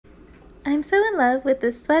I'm so in love with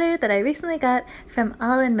this sweater that I recently got from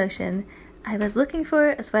All in Motion. I was looking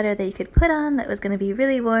for a sweater that you could put on that was going to be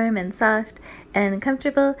really warm and soft and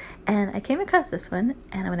comfortable, and I came across this one,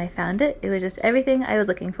 and when I found it, it was just everything I was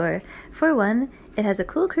looking for. For one, it has a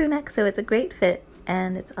cool crew neck, so it's a great fit,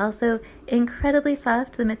 and it's also incredibly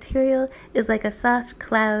soft. The material is like a soft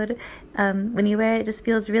cloud. When you wear it, it just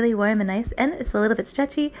feels really warm and nice, and it's a little bit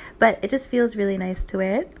stretchy, but it just feels really nice to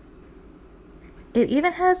wear it. It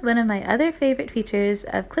even has one of my other favorite features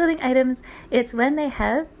of clothing items. It's when they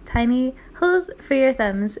have tiny holes for your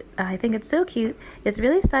thumbs. I think it's so cute. It's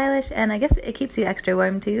really stylish, and I guess it keeps you extra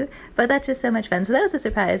warm too, but that's just so much fun. So that was a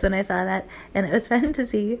surprise when I saw that, and it was fun to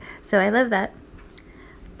see, so I love that.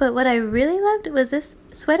 But what I really loved was this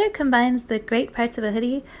sweater combines the great parts of a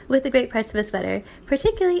hoodie with the great parts of a sweater,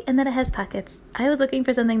 particularly in that it has pockets. I was looking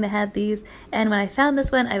for something that had these, and when I found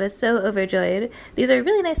this one, I was so overjoyed. These are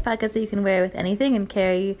really nice pockets that you can wear with anything and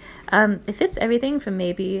carry. It fits everything from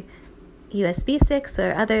maybe USB sticks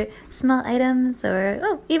or other small items,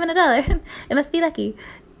 or, even $1. It must be lucky.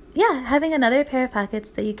 Yeah, having another pair of pockets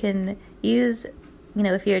that you can use.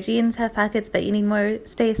 If your jeans have pockets but you need more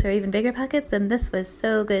space or even bigger pockets, then this was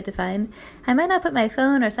so good to find. I might not put my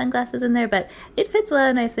phone or sunglasses in there, but it fits a lot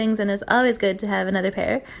of nice things and is always good to have another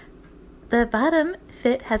pair. The bottom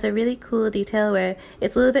fit has a really cool detail where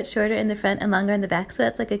it's a little bit shorter in the front and longer in the back, so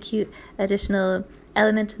that's like a cute additional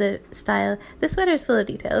element to the style. This sweater is full of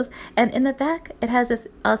details, and in the back it has this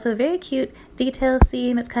also very cute detail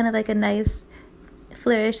seam. It's kind of like a nice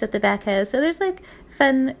flourish that the back has, so there's like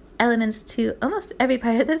fun elements to almost every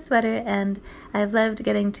part of this sweater, and I've loved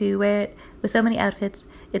getting to wear it with so many outfits.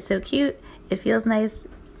 It's so cute, it feels nice,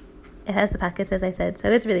 it has the pockets as I said, so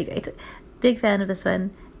it's really great. Big fan of this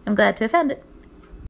one. I'm glad to have found it.